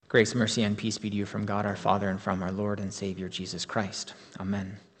Grace, mercy, and peace be to you from God our Father and from our Lord and Savior Jesus Christ.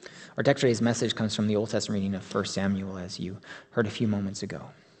 Amen. Our text today's message comes from the Old Testament reading of 1 Samuel, as you heard a few moments ago.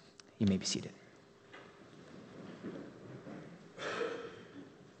 You may be seated.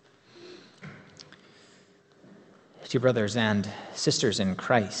 Dear brothers and sisters in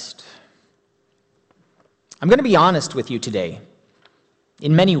Christ, I'm going to be honest with you today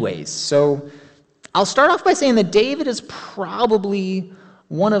in many ways. So I'll start off by saying that David is probably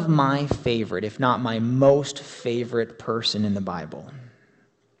one of my favorite, if not my most favorite person in the Bible.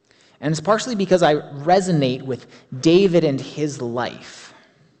 And it's partially because I resonate with David and his life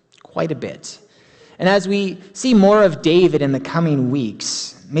quite a bit. And as we see more of David in the coming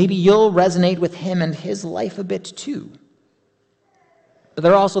weeks, maybe you'll resonate with him and his life a bit too. But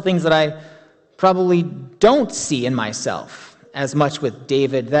there are also things that I probably don't see in myself as much with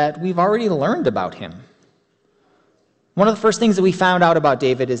David that we've already learned about him. One of the first things that we found out about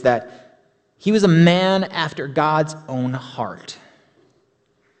David is that he was a man after God's own heart.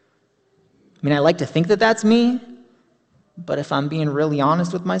 I mean, I like to think that that's me, but if I'm being really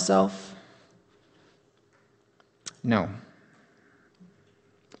honest with myself, no.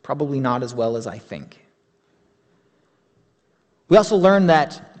 Probably not as well as I think. We also learned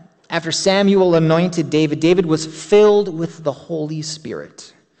that after Samuel anointed David, David was filled with the Holy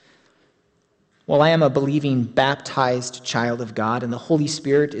Spirit. Well, I am a believing, baptized child of God, and the Holy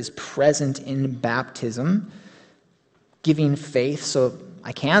Spirit is present in baptism, giving faith, so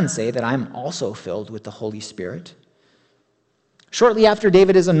I can say that I'm also filled with the Holy Spirit. Shortly after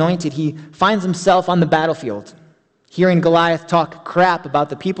David is anointed, he finds himself on the battlefield, hearing Goliath talk crap about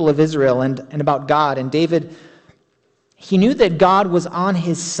the people of Israel and about God. And David, he knew that God was on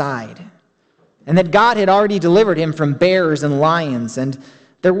his side, and that God had already delivered him from bears and lions, and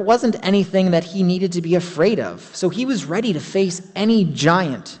there wasn't anything that he needed to be afraid of. So he was ready to face any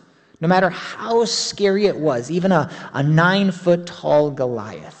giant, no matter how scary it was, even a 9-foot-tall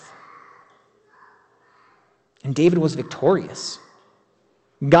Goliath. And David was victorious.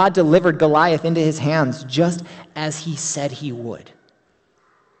 God delivered Goliath into his hands just as he said he would.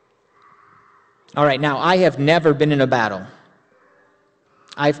 All right, now, I have never been in a battle.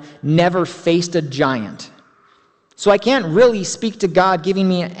 I've never faced a giant. So I can't really speak to God giving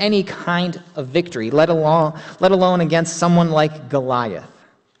me any kind of victory, let alone against someone like Goliath.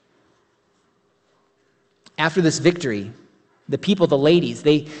 After this victory, the people, the ladies,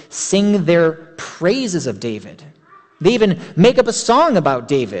 they sing their praises of David. They even make up a song about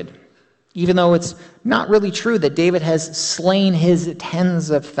David, even though it's not really true that David has slain his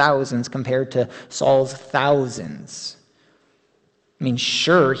tens of thousands compared to Saul's thousands. I mean,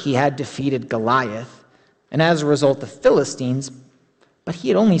 sure, he had defeated Goliath, and as a result, the Philistines, but he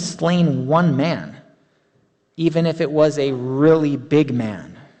had only slain one man, even if it was a really big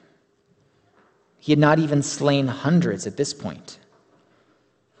man. He had not even slain hundreds at this point.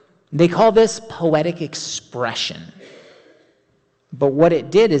 They call this poetic expression. But what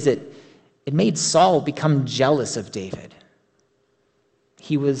it did is it made Saul become jealous of David.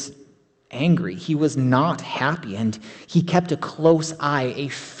 He was angry. He was not happy, and he kept a close eye, a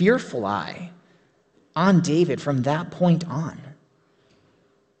fearful eye, on David from that point on.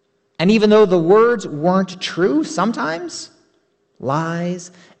 And even though the words weren't true, sometimes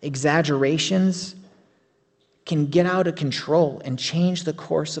lies, exaggerations can get out of control and change the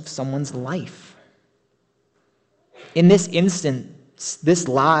course of someone's life. In this instance, this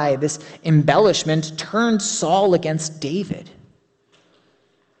lie, this embellishment turned Saul against David.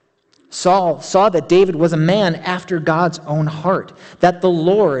 Saul saw that David was a man after God's own heart, that the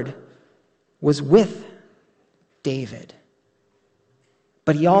Lord was with David.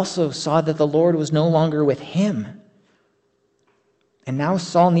 But he also saw that the Lord was no longer with him. And now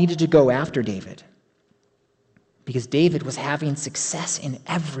Saul needed to go after David, because David was having success in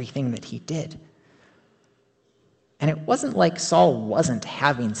everything that he did. And it wasn't like Saul wasn't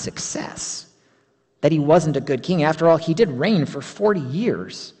having success, that he wasn't a good king. After all, he did reign for 40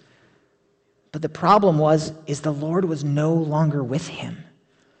 years. But the problem is the Lord was no longer with him.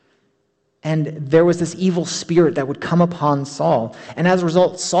 And there was this evil spirit that would come upon Saul. And as a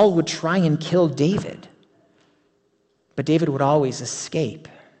result, Saul would try and kill David. But David would always escape.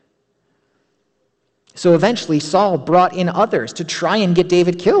 So eventually, Saul brought in others to try and get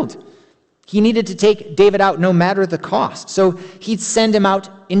David killed. He needed to take David out no matter the cost. So he'd send him out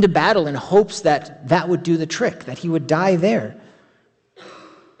into battle in hopes that that would do the trick, that he would die there.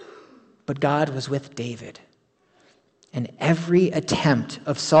 But God was with David. And every attempt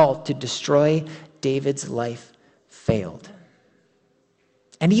of Saul to destroy David's life failed.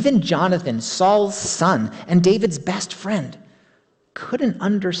 And even Jonathan, Saul's son and David's best friend, couldn't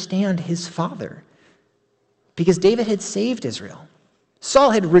understand his father because David had saved Israel.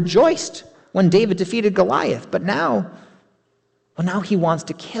 Saul had rejoiced when David defeated Goliath, but now he wants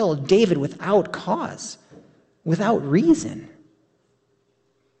to kill David without cause, without reason.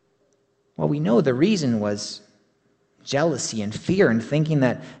 Well, we know the reason was jealousy and fear and thinking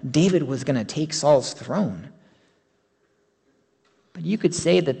that David was going to take Saul's throne. But you could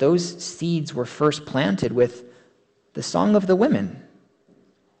say that those seeds were first planted with the Song of the Women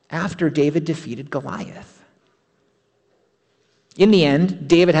after David defeated Goliath. In the end,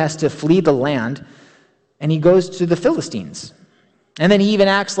 David has to flee the land, and he goes to the Philistines. And then he even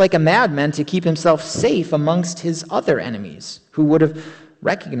acts like a madman to keep himself safe amongst his other enemies, who would have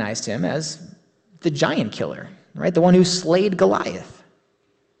recognized him as the giant killer, right? The one who slayed Goliath.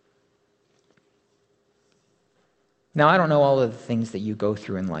 Now, I don't know all of the things that you go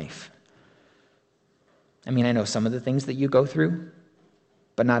through in life. I mean, I know some of the things that you go through,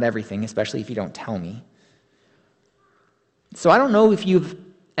 but not everything, especially if you don't tell me. So I don't know if you've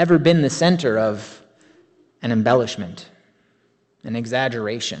ever been the center of an embellishment, an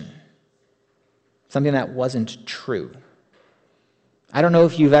exaggeration, something that wasn't true. I don't know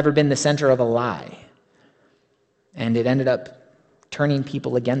if you've ever been the center of a lie, and it ended up turning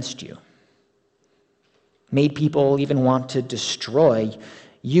people against you, made people even want to destroy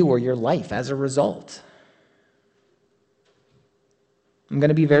you or your life as a result. I'm going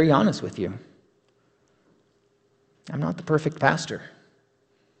to be very honest with you. I'm not the perfect pastor.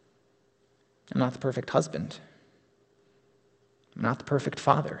 I'm not the perfect husband. I'm not the perfect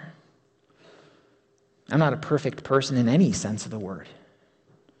father. I'm not a perfect person in any sense of the word.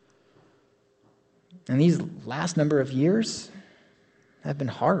 And these last number of years have been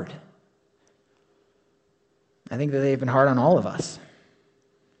hard. I think that they've been hard on all of us.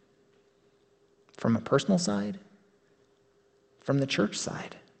 From a personal side, from the church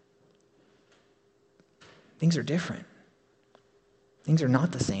side. Things are different. Things are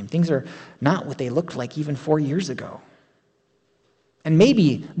not the same. Things are not what they looked like even 4 years ago. And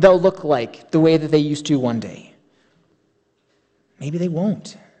maybe they'll look like the way that they used to one day. Maybe they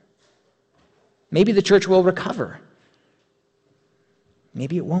won't. Maybe the church will recover.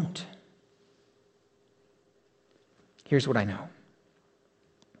 Maybe it won't. Here's what I know.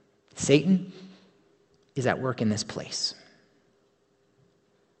 Satan is at work in this place.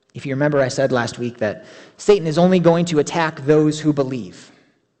 If you remember, I said last week that Satan is only going to attack those who believe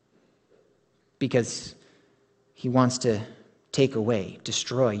because he wants to take away,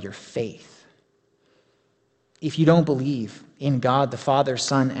 destroy your faith. If you don't believe in God, the Father,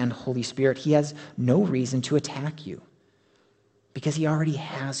 Son, and Holy Spirit, he has no reason to attack you because he already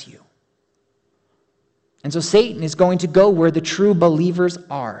has you. And so Satan is going to go where the true believers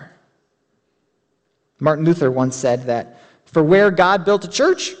are. Martin Luther once said that for where God built a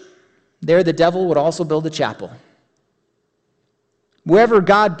church, there the devil would also build a chapel. Wherever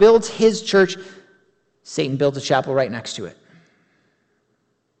God builds his church, Satan builds a chapel right next to it.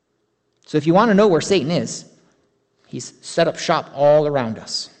 So if you want to know where Satan is, he's set up shop all around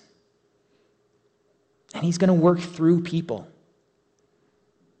us. And he's going to work through people.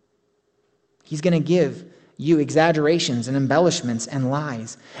 He's going to give you exaggerations and embellishments and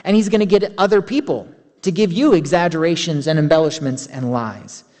lies. And he's going to get other people to give you exaggerations and embellishments and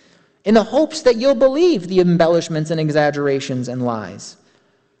lies, in the hopes that you'll believe the embellishments and exaggerations and lies,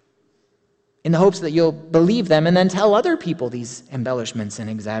 in the hopes that you'll believe them and then tell other people these embellishments and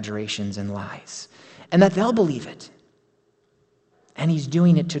exaggerations and lies, and that they'll believe it. And he's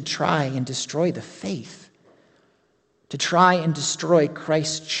doing it to try and destroy the faith, to try and destroy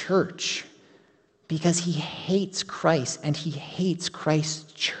Christ's church, because he hates Christ and he hates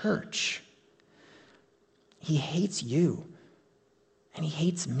Christ's church. He hates you, and he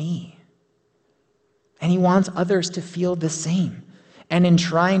hates me. And he wants others to feel the same. And in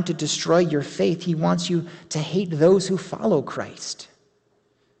trying to destroy your faith, he wants you to hate those who follow Christ.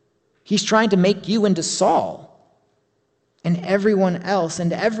 He's trying to make you into Saul, and everyone else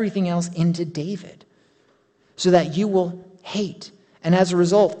and everything else into David, so that you will hate, and as a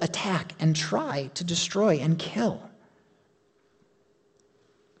result, attack and try to destroy and kill.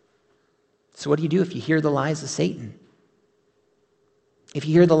 So what do you do if you hear the lies of Satan? If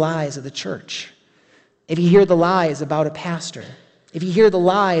you hear the lies of the church? If you hear the lies about a pastor? If you hear the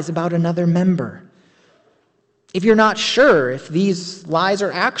lies about another member? If you're not sure if these lies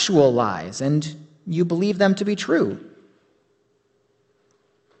are actual lies and you believe them to be true,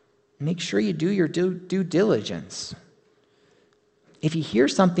 make sure you do your due diligence. If you hear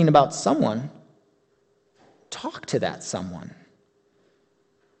something about someone, talk to that someone,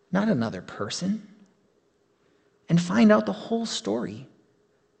 not another person. and find out the whole story.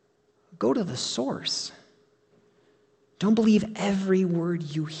 Go to the source. Don't believe every word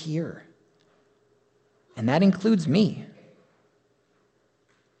you hear. And that includes me.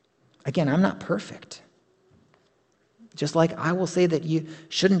 Again, I'm not perfect. Just like I will say that you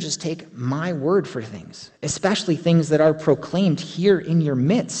shouldn't just take my word for things, especially things that are proclaimed here in your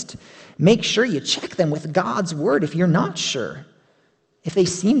midst. Make sure you check them with God's word if you're not sure, if they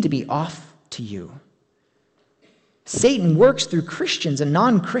seem to be off to you. Satan works through Christians and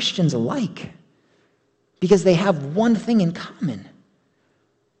non-Christians alike because they have one thing in common.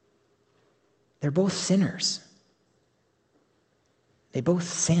 They're both sinners. They both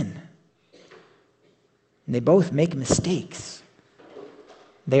sin. And they both make mistakes.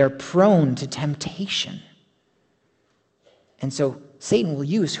 They are prone to temptation. And so Satan will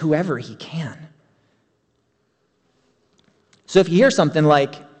use whoever he can. So if you hear something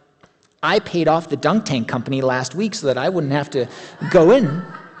like, I paid off the dunk tank company last week so that I wouldn't have to go in,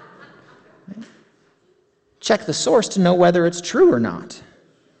 check the source to know whether it's true or not.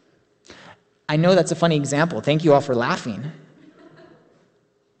 I know that's a funny example. Thank you all for laughing.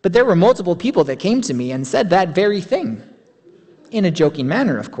 But there were multiple people that came to me and said that very thing, in a joking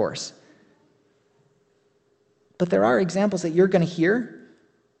manner, of course. But there are examples that you're going to hear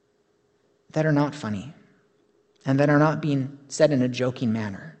that are not funny and that are not being said in a joking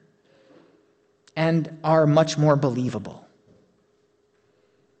manner and are much more believable.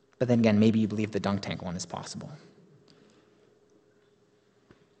 But then again, maybe you believe the dunk tank one is possible.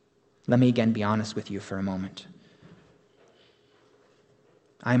 Let me again be honest with you for a moment.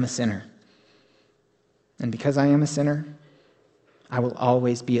 I am a sinner. And because I am a sinner, I will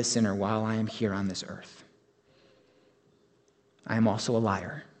always be a sinner while I am here on this earth. I am also a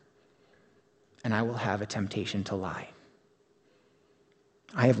liar, and I will have a temptation to lie.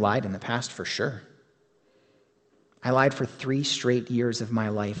 I have lied in the past for sure. I lied for 3 straight years of my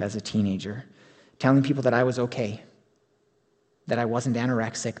life as a teenager, telling people that I was okay, that I wasn't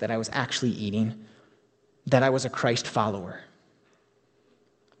anorexic, that I was actually eating, that I was a Christ follower.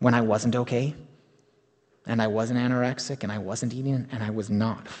 When I wasn't okay, and I wasn't anorexic, and I wasn't eating, and I was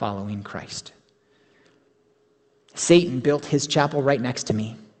not following Christ. Satan built his chapel right next to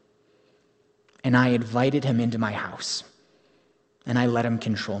me, and I invited him into my house, and I let him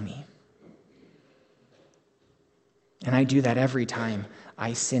control me. And I do that every time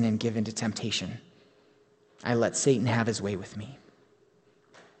I sin and give into temptation. I let Satan have his way with me.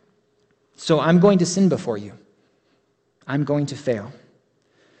 So I'm going to sin before you. I'm going to fail.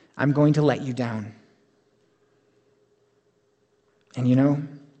 I'm going to let you down. And you know,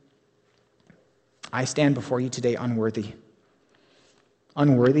 I stand before you today unworthy.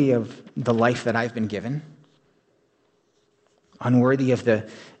 Unworthy of the life that I've been given. Unworthy of the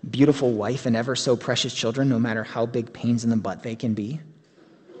beautiful wife and ever so precious children, no matter how big pains in the butt they can be.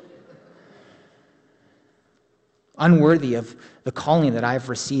 Unworthy of the calling that I've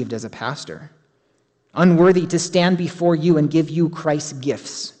received as a pastor. Unworthy to stand before you and give you Christ's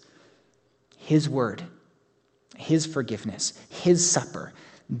gifts. His word, his forgiveness, his supper,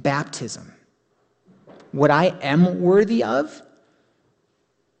 baptism. What I am worthy of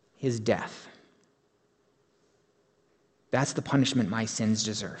is death. That's the punishment my sins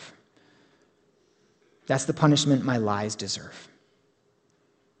deserve. That's the punishment my lies deserve.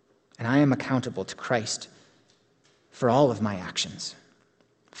 And I am accountable to Christ for all of my actions,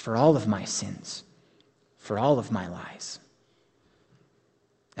 for all of my sins, for all of my lies.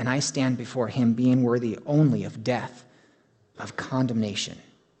 And I stand before him being worthy only of death, of condemnation,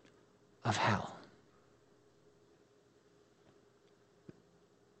 of hell.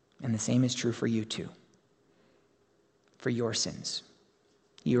 And the same is true for you too. For your sins.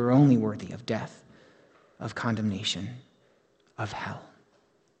 You are only worthy of death, of condemnation, of hell.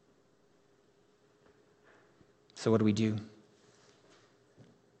 So what do we do?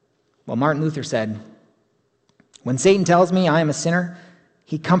 Well, Martin Luther said, "When Satan tells me I am a sinner,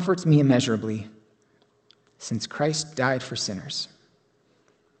 he comforts me immeasurably, since Christ died for sinners."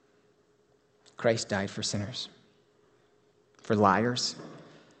 Christ died for sinners, for liars,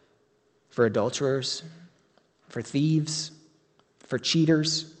 for adulterers, for thieves, for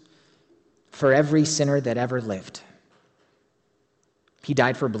cheaters, for every sinner that ever lived. He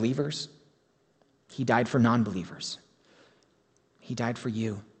died for believers. He died for non-believers. He died for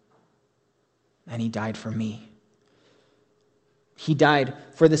you. And he died for me. He died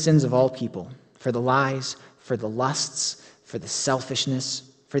for the sins of all people, for the lies, for the lusts, for the selfishness,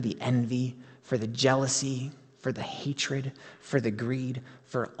 for the envy, for the jealousy, for the hatred, for the greed,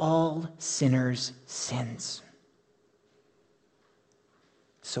 for all sinners' sins.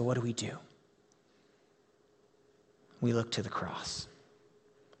 So what do we do? we look to the cross.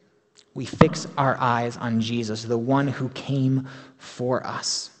 We fix our eyes on Jesus, the one who came for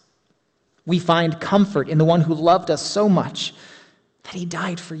us. We find comfort in the one who loved us so much that he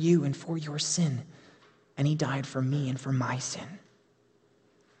died for you and for your sin, and he died for me and for my sin,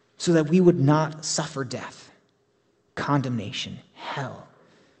 so that we would not suffer death, condemnation, hell,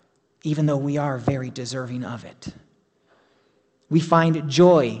 even though we are very deserving of it. We find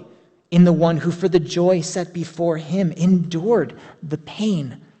joy in the one who, for the joy set before him, endured the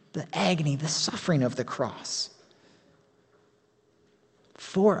pain, the agony, the suffering of the cross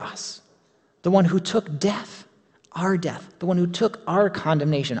for us. The one who took death, the one who took our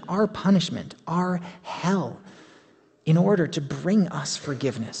condemnation, our punishment, our hell, in order to bring us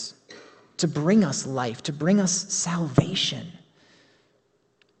forgiveness, to bring us life, to bring us salvation.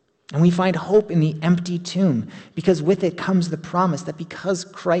 And we find hope in the empty tomb, because with it comes the promise that because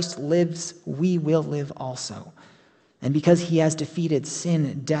Christ lives, we will live also. And because he has defeated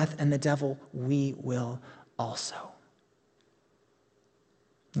sin, death, and the devil, we will also.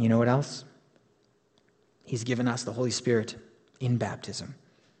 You know what else? He's given us the Holy Spirit in baptism,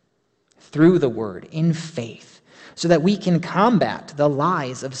 through the word, in faith, so that we can combat the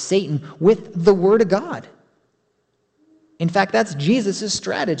lies of Satan with the word of God. In fact, that's Jesus'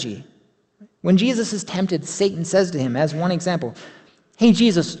 strategy. When Jesus is tempted, Satan says to him, as one example, "Hey,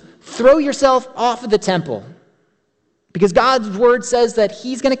 Jesus, throw yourself off of the temple, because God's word says that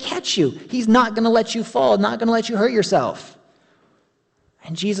he's going to catch you. He's not going to let you fall, not going to let you hurt yourself."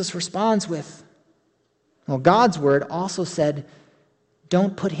 And Jesus responds with, well, God's word also said,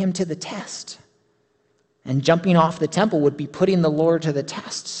 don't put him to the test. And jumping off the temple would be putting the Lord to the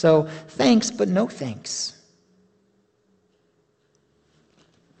test. So thanks, but no thanks.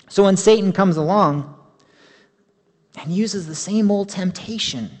 So when Satan comes along and uses the same old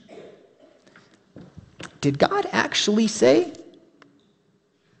temptation, did God actually say?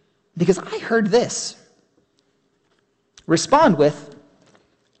 Because I heard this. Respond with,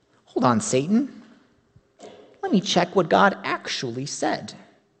 hold on, Satan. Let me check what God actually said.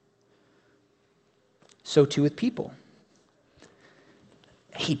 So too with people.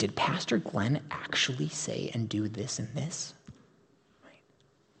 Hey, did Pastor Glenn actually say and do this and this?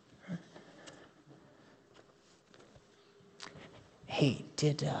 Hey,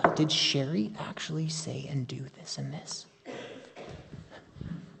 did Sherry actually say and do this and this?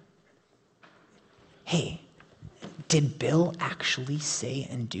 Hey, did Bill actually say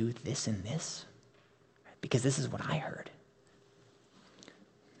and do this and this? Because this is what I heard.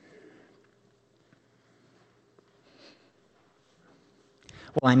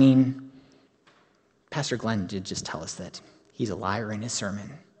 Well, I mean, Pastor Glenn did just tell us that he's a liar in his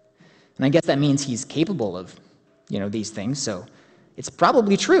sermon. And I guess that means he's capable of, these things, so it's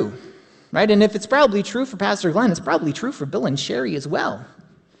probably true, right? And if it's probably true for Pastor Glenn, it's probably true for Bill and Sherry as well.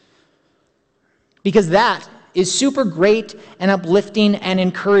 Because that is super great and uplifting and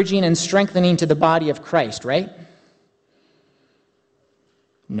encouraging and strengthening to the body of Christ, right?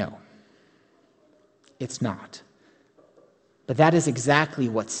 No, it's not. But that is exactly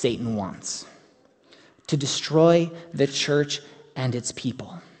what Satan wants, to destroy the church and its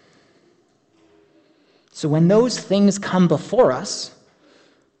people. So when those things come before us,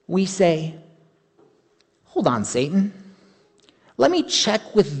 we say, hold on, Satan. Let me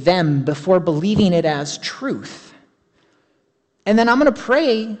check with them before believing it as truth. And then I'm going to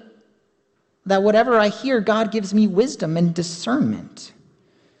pray that whatever I hear, God gives me wisdom and discernment.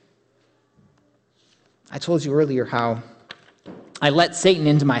 I told you earlier how I let Satan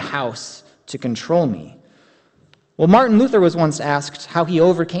into my house to control me. Well, Martin Luther was once asked how he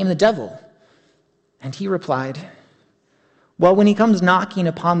overcame the devil. And he replied, well, when he comes knocking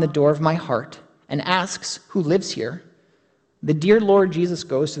upon the door of my heart and asks who lives here, the dear Lord Jesus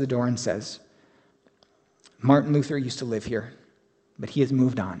goes to the door and says, Martin Luther used to live here, but he has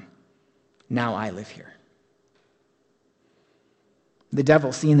moved on. Now I live here. The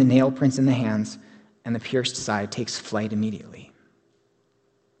devil, seeing the nail prints in the hands and the pierced side, takes flight immediately.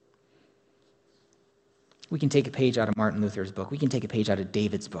 We can take a page out of Martin Luther's book. We can take a page out of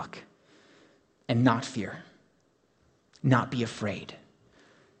David's book and not fear, not be afraid,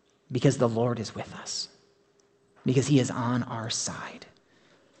 because the Lord is with us. Because he is on our side,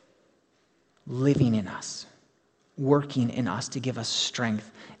 living in us, working in us to give us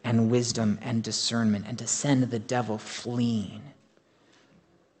strength and wisdom and discernment and to send the devil fleeing.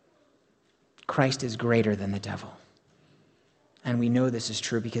 Christ is greater than the devil. And we know this is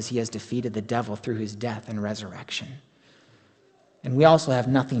true because he has defeated the devil through his death and resurrection. And we also have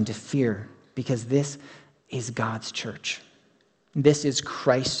nothing to fear because this is God's church. This is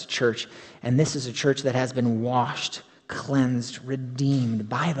Christ's church, and this is a church that has been washed cleansed, redeemed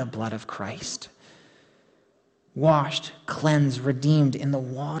by the blood of Christ. Washed, cleansed, redeemed in the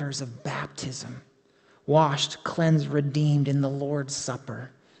waters of baptism. Washed, cleansed, redeemed in the Lord's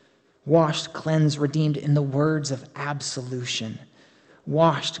Supper. Washed, cleansed, redeemed in the words of absolution.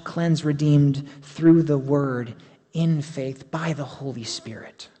 Washed, cleansed, redeemed through the word in faith by the Holy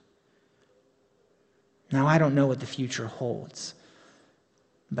Spirit. Now, I don't know what the future holds,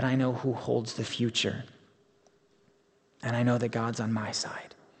 but I know who holds the future. And I know that God's on my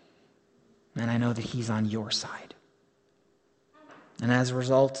side. And I know that he's on your side. And as a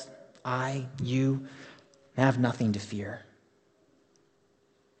result, you have nothing to fear.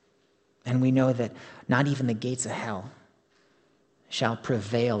 And we know that not even the gates of hell shall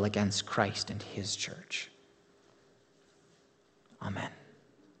prevail against Christ and his church. Amen.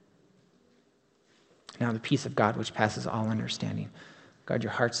 Now the peace of God, which passes all understanding, guard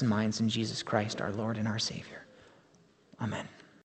your hearts and minds in Jesus Christ, our Lord and our Savior. Amen.